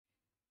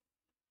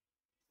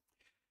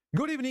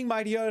Good evening,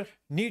 my dear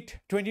NEET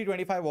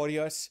 2025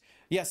 warriors.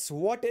 Yes,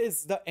 what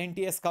is the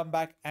NTA's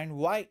comeback and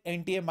why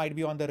NTA might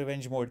be on the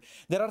revenge mode?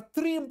 There are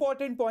three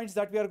important points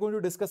that we are going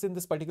to discuss in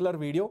this particular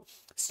video.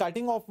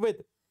 Starting off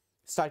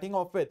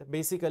with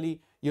basically,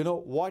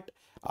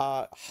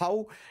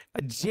 how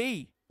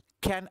JEE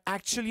can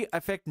actually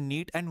affect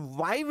NEET and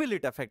why will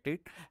it affect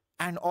it?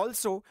 And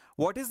also,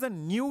 what is the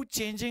new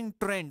changing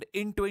trend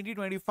in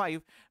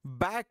 2025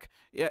 back,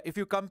 if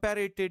you compare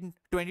it in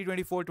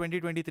 2024,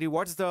 2023,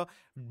 what's the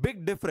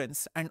big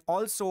difference? And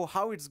also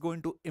how it's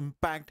going to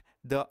impact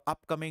the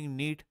upcoming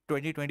NEET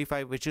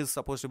 2025, which is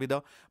supposed to be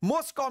the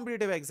most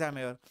competitive exam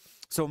here.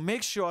 So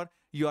make sure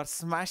you are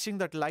smashing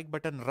that like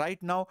button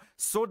right now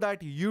so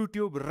that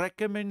YouTube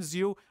recommends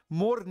you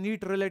more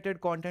NEET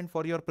related content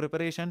for your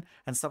preparation,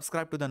 and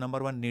subscribe to the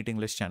 #1 NEET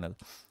English channel,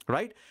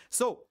 right?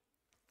 So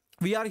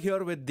we are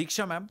here with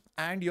Diksha ma'am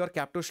and your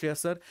Capto Shreya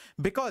sir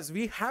because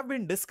we have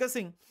been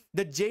discussing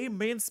the JEE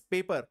mains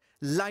paper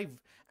live,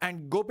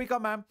 and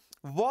Gopika ma'am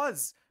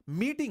was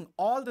meeting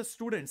all the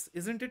students,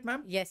 isn't it,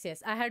 ma'am? Yes.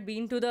 I had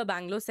been to the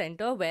Bangalore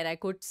Center where I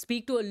could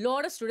speak to a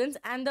lot of students,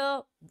 and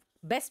the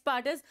best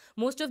part is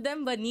most of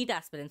them were NEET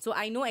aspirants. So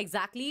I know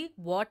exactly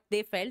what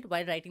they felt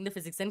while writing the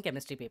physics and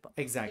chemistry paper.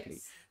 Exactly.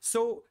 Yes.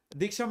 So,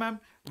 Diksha ma'am,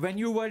 when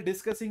you were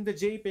discussing the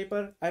JEE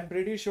paper, I'm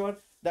pretty sure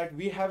that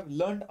we have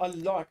learned a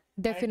lot.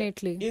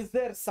 Definitely. And is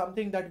there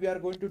something that we are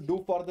going to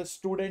do for the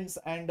students,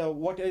 and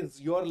what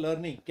is your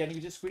learning? Can you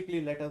just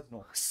quickly let us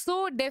know?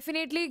 So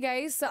definitely,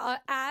 guys,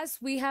 as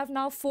we have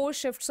now 4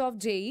 shifts of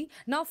JEE,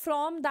 now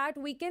from that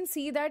we can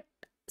see that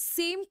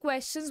same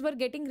questions were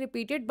getting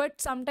repeated, but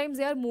sometimes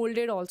they are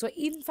molded also.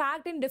 In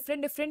fact, in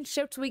different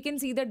shifts we can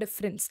see the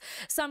difference.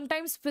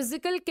 Sometimes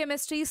physical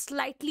chemistry is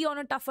slightly on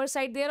a tougher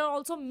side. There are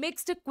also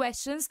mixed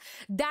questions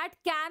that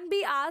can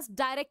be asked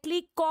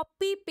directly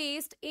copy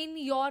paste in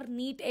your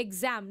NEET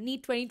exam,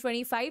 NEET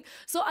 2025.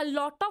 So a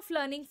lot of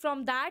learning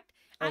from that,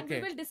 and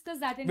Okay. we will discuss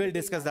that in We'll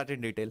detail. discuss that in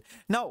detail.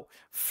 Now,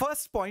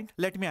 first point,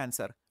 let me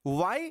answer.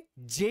 Why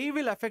JEE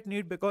will affect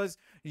NEET? Because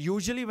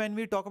usually when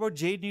we talk about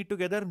JEE NEET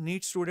together,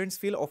 NEET students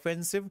feel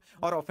offensive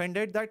or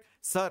offended that,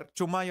 sir,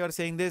 Chuma, you're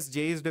saying this,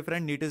 JEE is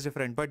different, NEET is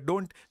different. But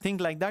don't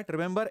think like that.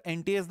 Remember,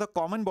 NTA is the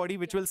common body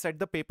which will set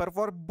the paper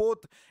for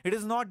both. It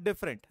is not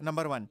different,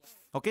 number one.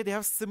 Okay, they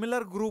have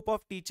similar group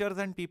of teachers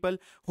and people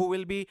who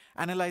will be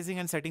analyzing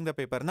and setting the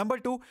paper. Number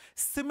two,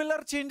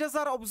 similar changes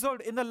are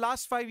observed in the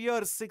last 5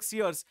 years, 6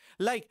 years.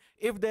 Like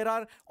if there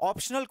are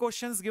optional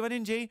questions given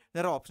in JEE,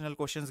 there are optional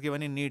questions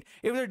given in NEET.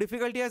 If the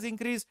difficulty has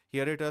increased,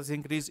 here it has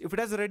increased. If it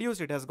has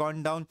reduced, it has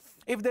gone down.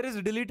 If there is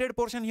a deleted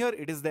portion here,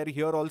 it is there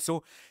here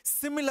also.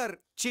 Similar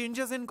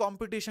changes in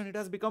competition. It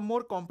has become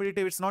more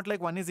competitive. It's not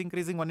like one is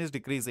increasing, one is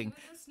decreasing.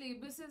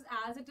 Even the syllabus is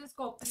as it is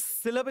copied.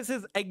 Syllabus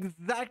is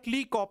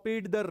exactly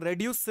copied, the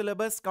reduced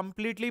syllabus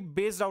completely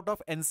based out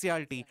of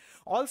NCERT.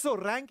 Also,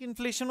 rank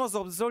inflation was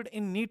observed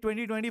in NEET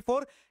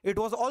 2024. It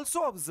was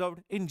also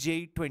observed in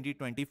JEE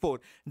 2024.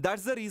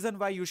 That's the reason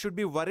why you should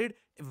be worried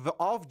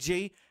of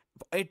JEE.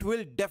 It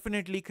will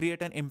definitely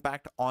create an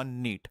impact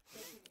on NEET.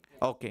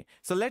 Okay,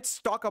 so let's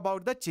talk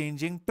about the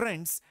changing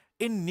trends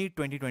in NEET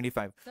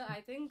 2025. So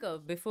I think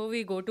before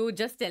we go to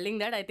just telling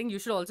that, I think you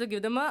should also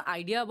give them an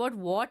idea about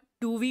what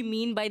do we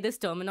mean by this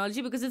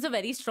terminology, because it's a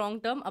very strong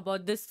term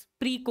about this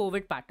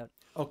pre-COVID pattern.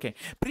 Okay,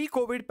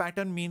 pre-COVID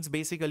pattern means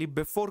basically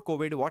before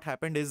COVID, what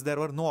happened is there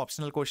were no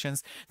optional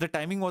questions. The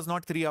timing was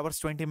not 3 hours,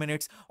 20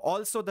 minutes.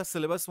 Also, the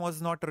syllabus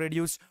was not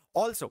reduced.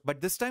 Also, but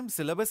this time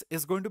syllabus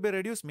is going to be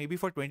reduced. Maybe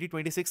for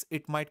 2026,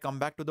 it might come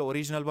back to the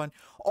original one.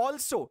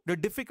 Also, the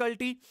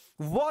difficulty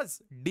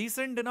was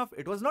decent enough.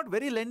 It was not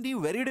very lengthy,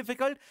 very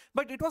difficult,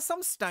 but it was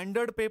some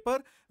standard paper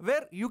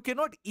where you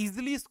cannot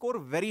easily score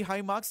very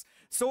high marks.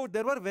 So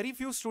there were very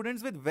few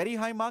students with very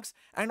high marks,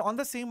 and on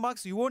the same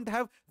marks, you won't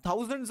have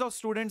thousands of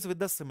students with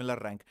the similar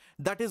rank.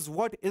 That is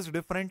what is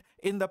different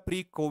in the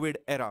pre-COVID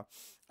era.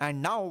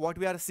 And now what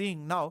we are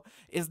seeing now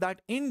is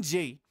that in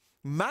JEE,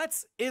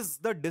 maths is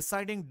the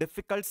deciding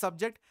difficult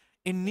subject.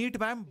 In NEET,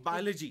 ma'am,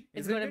 biology.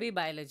 It's going to be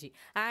biology.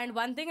 And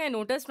one thing I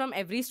noticed from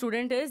every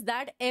student is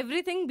that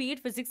everything, be it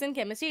physics and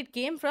chemistry, it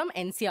came from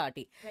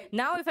NCERT. Right.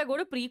 Now, if I go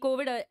to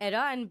pre-COVID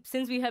era, and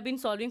since we have been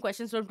solving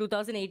questions from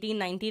 2018,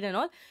 19 and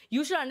all,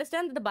 you should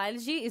understand that the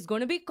biology is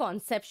going to be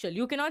conceptual.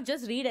 You cannot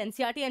just read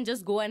NCERT and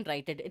just go and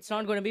write it. It's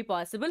not going to be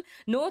possible.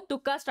 No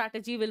Tukka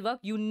strategy will work.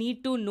 You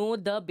need to know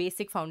the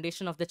basic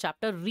foundation of the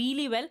chapter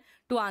really well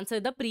to answer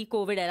the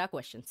pre-COVID era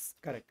questions.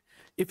 Correct.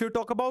 If you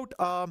talk about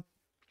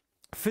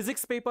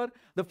physics paper,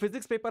 the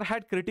physics paper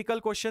had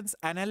critical questions.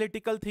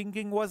 Analytical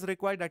thinking was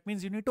required. That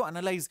means you need to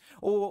analyze,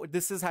 oh,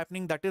 this is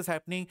happening, that is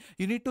happening.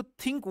 You need to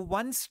think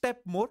one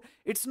step more.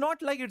 It's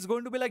not like it's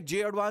going to be like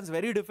JEE Advanced,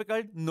 very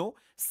difficult. No,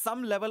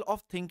 some level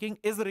of thinking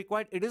is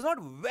required. It is not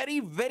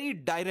very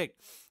direct.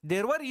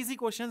 There were easy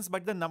questions,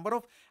 but the number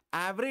of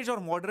average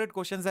or moderate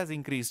questions has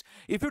increased.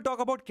 If you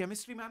talk about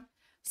chemistry, ma'am,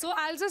 So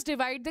I'll just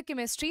divide the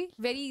chemistry.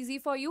 Very easy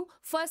for you.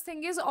 First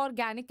thing is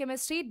organic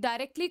chemistry.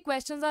 Directly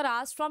questions are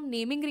asked from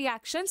naming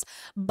reactions,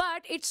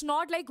 but it's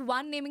not like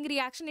one naming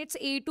reaction. It's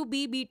A to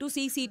B, B to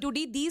C, C to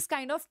D. These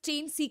kind of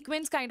chain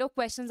sequence kind of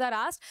questions are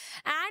asked.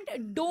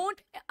 And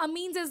don't,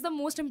 amines is the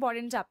most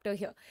important chapter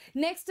here.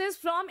 Next is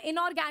from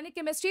inorganic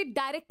chemistry.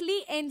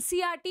 Directly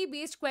NCRT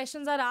based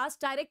questions are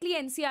asked. Directly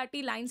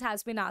NCRT lines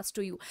has been asked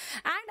to you.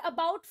 And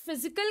about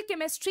physical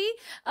chemistry,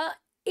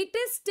 it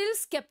is still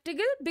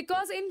skeptical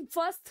because in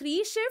first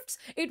 3 shifts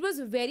it was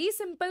very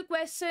simple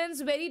questions,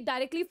 very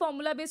directly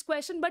formula based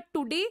question, but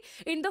today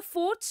in the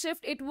 4th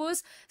shift it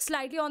was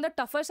slightly on the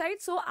tougher side.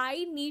 So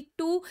I need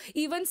to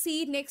even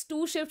see next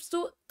 2 shifts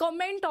to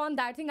comment on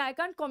that thing. I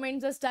can't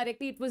comment just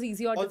directly it was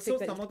easy or Also,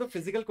 difficult. some of the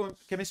physical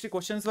chemistry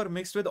questions were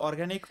mixed with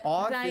organic,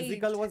 or Right.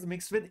 physical was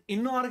mixed with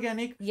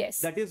inorganic. Yes.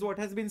 That is what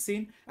has been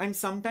seen. And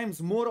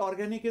sometimes more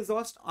organic is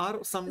asked,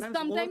 or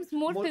sometimes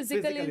more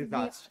physical is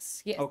asked.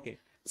 asked. Yes. Okay.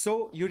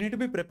 So you need to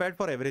be prepared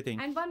for everything.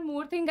 And one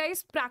more thing,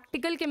 guys,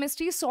 practical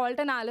chemistry, salt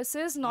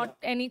analysis, not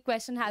any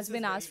question has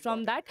been asked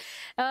from that.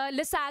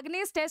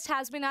 Lissagne's test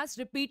has been asked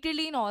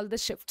repeatedly in all the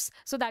shifts.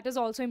 So that is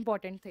also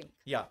important thing.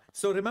 Yeah.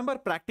 So remember,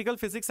 practical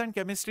physics and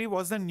chemistry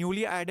was the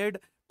newly added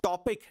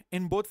topic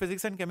in both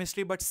physics and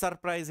chemistry, but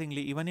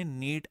surprisingly, even in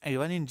NEET,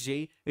 even in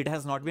JEE, it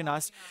has not been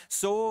asked.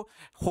 So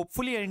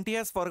hopefully NT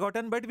has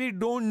forgotten, but we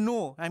don't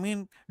know. I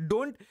mean,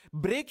 don't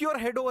break your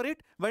head over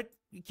it, but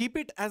keep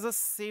it as a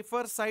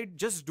safer side.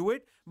 Just do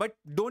it, but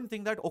don't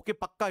think that, okay,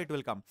 pakka, it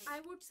will come. I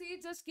would say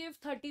just give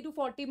 30 to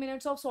 40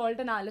 minutes of salt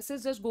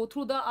analysis. Just go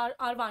through the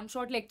our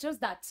one-shot lectures.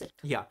 That's it.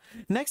 Yeah.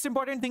 Next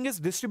important thing is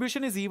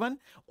distribution is even.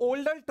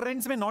 Older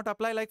trends may not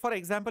apply. Like for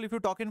example, if you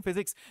talk in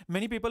physics,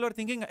 many people are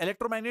thinking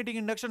electromagnetic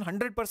induction,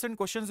 100%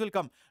 questions will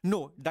come.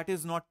 No, that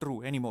is not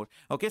true anymore.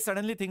 Okay.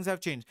 Suddenly things have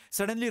changed.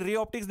 Suddenly ray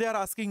optics, they are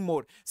asking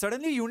more.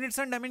 Suddenly units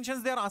and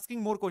dimensions, they are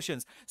asking more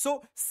questions.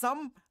 So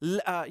some,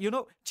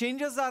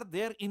 changes are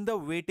there in the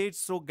weightage.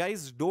 So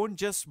guys, don't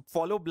just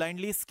follow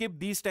blindly, skip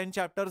these 10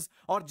 chapters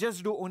or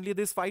just do only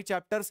these 5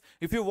 chapters.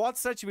 If you watch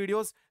such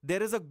videos,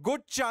 there is a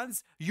good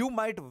chance you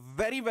might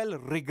very well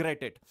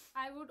regret it.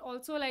 I would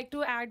also like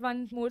to add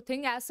one more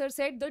thing. As sir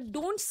said, that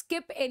don't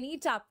skip any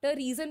chapter.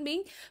 Reason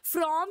being,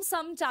 from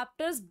some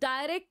chapters,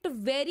 direct,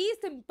 very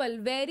simple,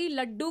 very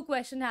laddu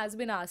question has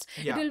been asked.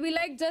 Yeah. It will be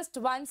like just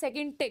 1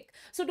 second tick.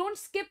 So don't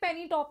skip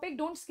any topic.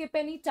 Don't skip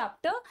any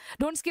chapter.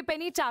 Don't skip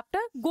any chapter.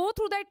 Go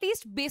through the at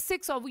least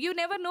basics of. You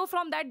never know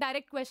from that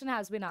direct question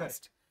has been asked.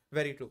 Correct.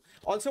 Very true.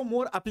 Also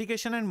more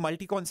application and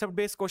multi-concept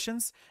based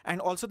questions,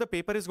 and also the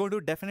paper is going to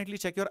definitely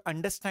check your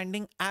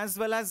understanding as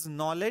well as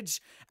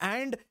knowledge,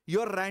 and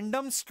your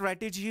random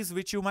strategies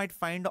which you might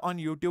find on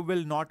YouTube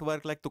will not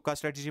work. Like Tukka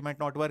strategy might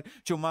not work.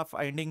 Chumma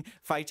finding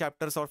 5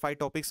 chapters or 5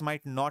 topics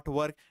might not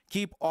work.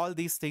 Keep all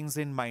these things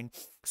in mind.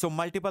 So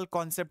multiple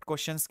concept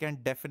questions can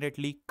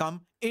definitely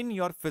come in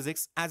your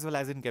physics as well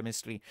as in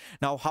chemistry.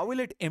 Now, how will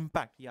it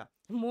impact? Yeah.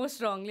 More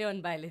strongly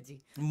on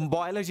biology.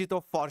 Biology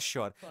though, for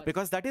sure,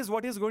 because that is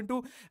what is going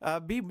to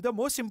be the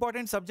most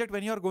important subject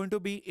when you are going to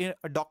be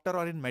a doctor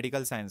or in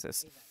medical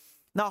sciences.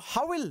 Now,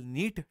 how will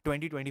NEET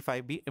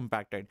 2025 be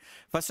impacted?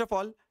 First of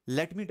all,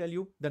 let me tell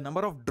you, the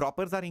number of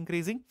droppers are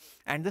increasing,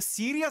 and the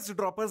serious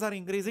droppers are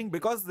increasing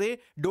because they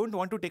don't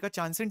want to take a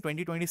chance in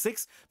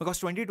 2026, because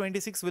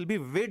 2026 will be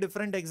way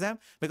different exam,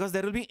 because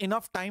there will be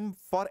enough time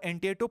for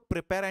NTA to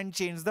prepare and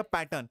change the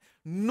pattern.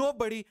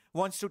 Nobody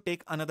wants to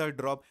take another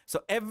drop.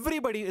 So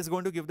everybody is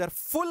going to give their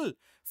full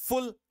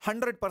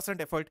 100%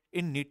 effort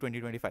in NEET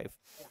 2025.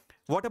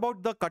 What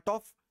about the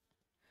cutoff?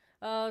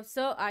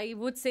 So I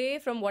would say,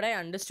 from what I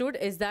understood,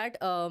 is that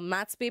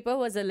maths paper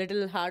was a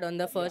little hard on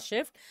the first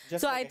shift.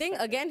 Just So like I think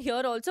again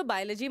here also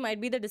biology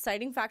might be the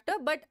deciding factor.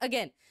 But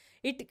again,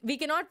 we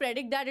cannot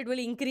predict that it will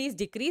increase,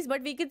 decrease.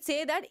 But we could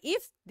say that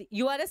if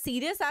you are a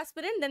serious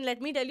aspirant, then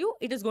let me tell you,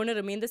 it is going to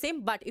remain the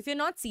same. But if you're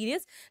not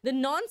serious, the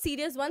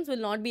non-serious ones will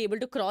not be able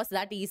to cross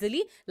that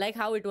easily, like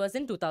how it was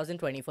in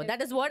 2024. That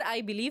is what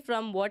I believe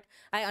from what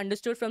I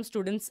understood from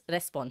students'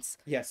 response.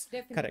 Yes,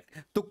 Definitely.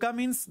 correct. Tukka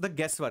means the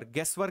guesswork.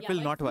 Guesswork Yeah, will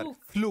like not work.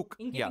 Fluke.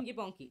 Inky, Yeah. pinky,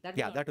 ponky. That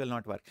Yeah, will that will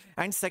not work.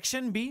 And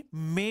section B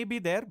may be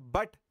there,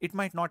 but it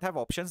might not have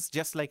options,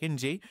 just like in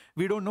JEE.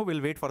 We don't know.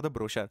 We'll wait for the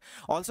brochure.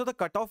 Also, the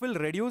cutoff will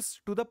reduce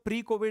to the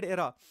pre-COVID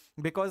era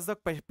because the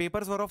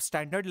papers were of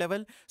standard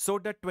level. So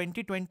the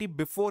 2020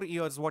 before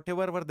years,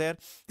 whatever were there,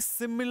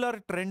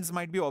 similar trends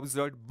might be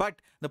observed.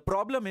 But the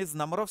problem is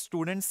number of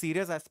students,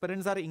 serious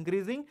aspirants are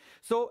increasing.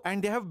 So,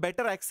 and they have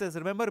better access.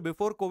 Remember,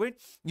 before COVID,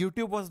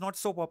 YouTube was not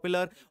so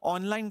popular.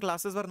 Online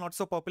classes were not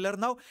so popular.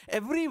 Now,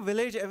 every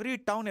village, every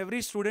town,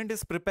 every student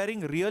is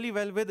preparing really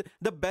well with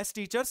the best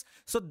teachers.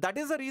 So that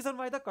is the reason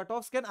why the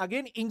cutoffs can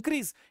again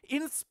increase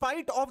in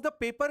spite of the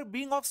paper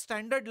being of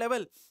standard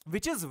level,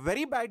 which is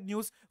very bad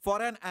news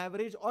for an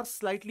average or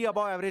slightly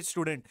above average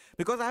student,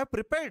 because I have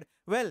prepared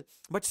well,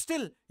 but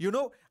still, you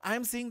know, I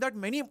am seeing that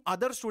many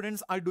other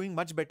students are doing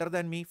much better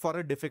than me for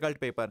a difficult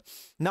paper.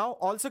 Now,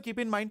 also keep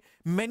in mind,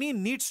 many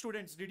NEET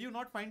students, did you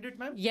not find it,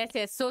 ma'am? Yes,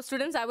 yes. So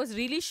students, I was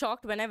really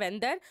shocked when I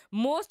went there.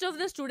 Most of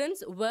the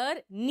students were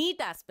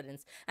NEET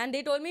aspirants. And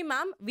they told me,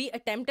 ma'am, we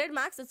attempted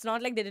maths. It's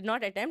not like they did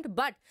not attempt,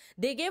 but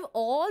they gave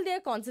all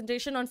their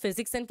concentration on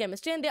physics and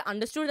chemistry, and they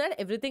understood that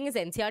everything is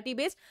NCRT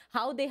based,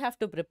 how they have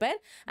to prepare.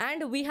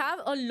 And we have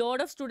a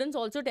lot of students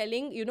also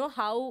telling, you know,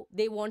 how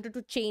they wanted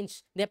to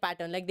change their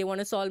pattern. Like they want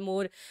to solve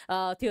more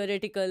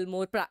theoretical,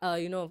 more,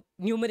 you know,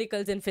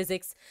 numericals in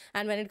physics.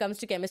 And when it comes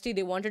to chemistry,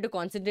 they wanted to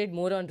concentrate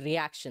more on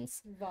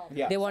reactions. Wow.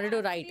 Yeah. They wanted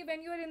to write. Actually,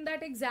 when you're in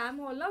that exam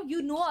hall now,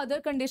 you know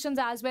other conditions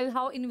as well,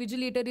 how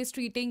invigilator is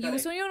treating you.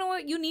 Correct. So, you know,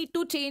 you need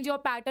to change your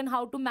pattern,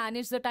 how to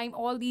manage the time.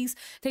 All these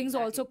things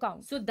also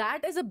count. So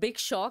that is a big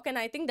shock, and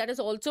I think that is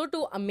also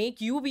to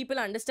make you people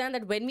understand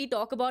that when we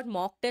talk about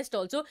mock test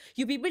also,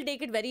 you people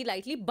take it very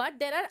lightly, but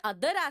there are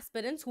other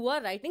aspirants who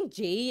are writing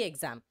JEE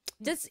exam.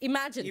 Just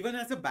imagine. Even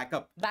as a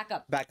backup.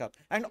 Backup.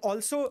 And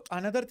also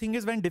another thing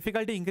is, when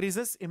difficulty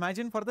increases,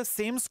 imagine for the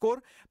same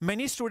score,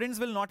 many students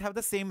will not have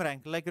the same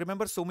rank. Like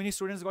remember, so many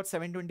students got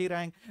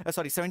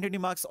 720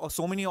 marks, or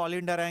so many all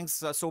India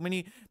ranks, so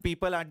many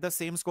people at the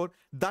same score.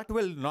 That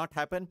will not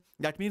happen.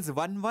 That means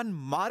one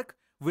mark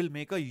will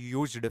make a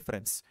huge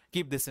difference.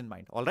 Keep this in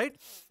mind. All right.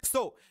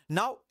 So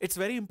now it's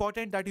very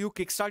important that you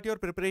kickstart your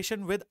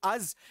preparation with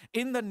us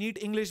in the NEET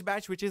English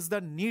batch, which is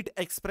the NEET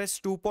Express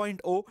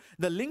 2.0.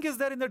 The link is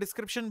there in the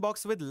description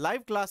box with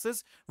live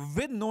classes,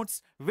 with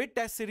notes, with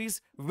test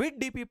series, with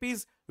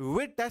DPPs,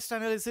 with test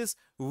analysis,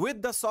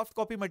 with the soft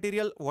copy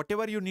material,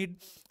 whatever you need.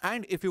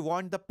 And if you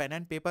want the pen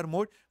and paper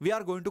mode, we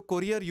are going to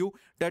courier you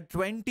the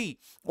 20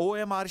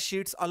 OMR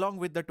sheets along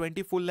with the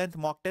 20 full length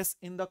mock tests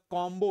in the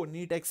combo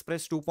NEET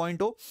Express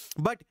 2.0.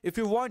 But if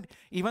you want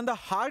even the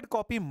hard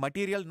copy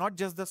material, not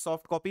just the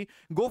soft copy,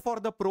 go for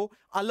the pro.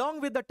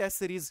 Along with the test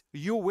series,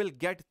 you will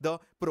get the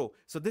pro.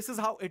 So this is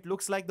how it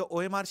looks like, the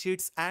OMR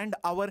sheets and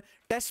our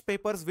test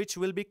papers, which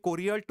will be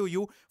couriered to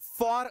you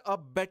for a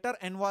better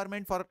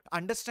environment, for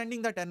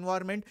understanding that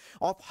environment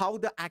of how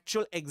the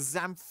actual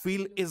exam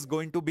feel is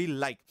going to be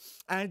like.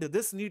 And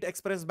this NEET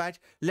Express batch,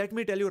 let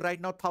me tell you right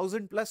now,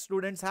 1,000+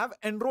 students have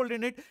enrolled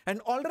in it,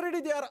 and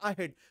already they are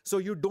ahead. So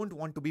you don't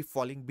want to be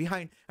falling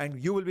behind,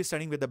 and you will be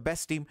studying with the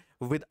best team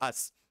with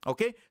us.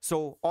 Okay,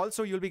 so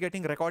also you'll be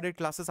getting recorded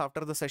classes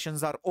after the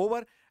sessions are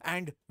over,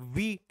 and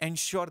we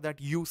ensure that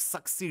you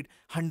succeed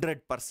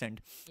 100%.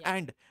 Yeah.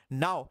 And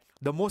now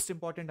the most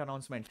important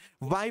announcement,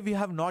 why we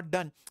have not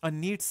done a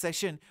NEET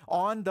session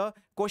on the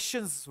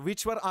questions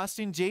which were asked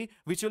in JEE,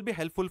 which will be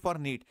helpful for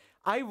NEET.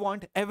 I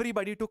want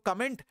everybody to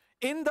comment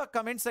in the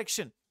comment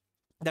section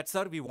that,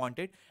 sir, we want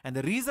it. And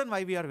the reason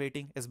why we are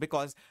waiting is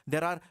because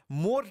there are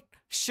more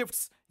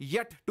shifts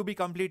yet to be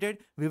completed.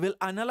 We will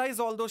analyze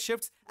all those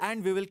shifts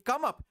and we will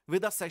come up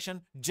with a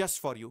session just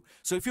for you.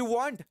 So if you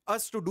want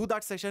us to do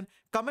that session,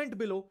 comment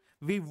below.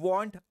 We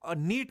want a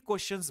NEET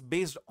questions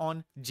based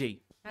on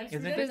JEE. And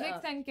Isn't students, it? Physics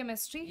and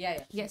chemistry.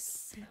 Yeah.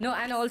 Yes. No,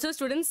 and also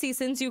students, see,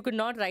 since you could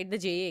not write the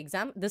JEE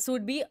exam, this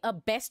would be a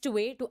best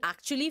way to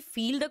actually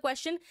feel the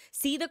question,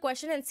 see the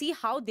question, and see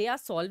how they are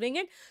solving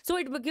it. So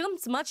it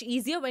becomes much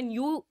easier when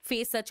you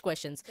face such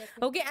questions.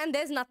 Definitely. Okay, and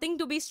there's nothing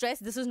to be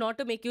stressed. This is not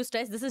to make you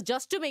stress. This is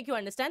just to make you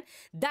understand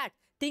that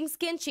things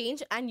can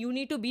change and you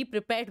need to be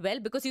prepared well,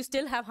 because you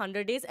still have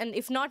 100 days. And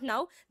if not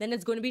now, then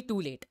it's going to be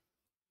too late.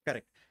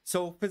 Correct.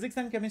 So physics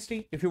and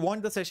chemistry, if you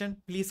want the session,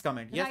 please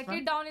comment. Yes, Write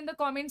it down in the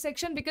comment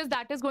section, because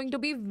that is going to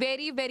be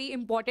very, very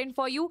important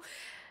for you.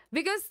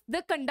 Because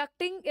the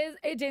conducting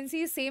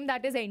agency is same,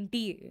 that is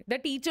NTA. The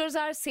teachers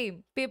are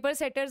same. Paper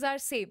setters are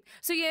same.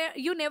 So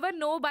you never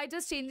know, by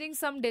just changing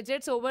some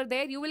digits over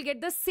there, you will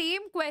get the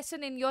same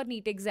question in your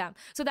NEET exam.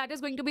 So that is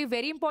going to be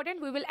very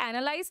important. We will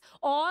analyze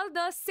all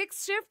the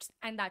 6 shifts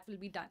and that will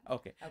be done.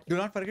 Okay. Do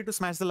not forget to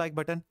smash the like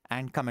button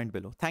and comment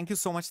below. Thank you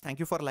so much. Thank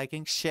you for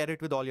liking. Share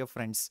it with all your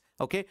friends.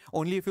 Okay.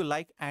 Only if you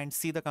like and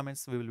see the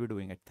comments, we will be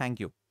doing it.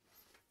 Thank you.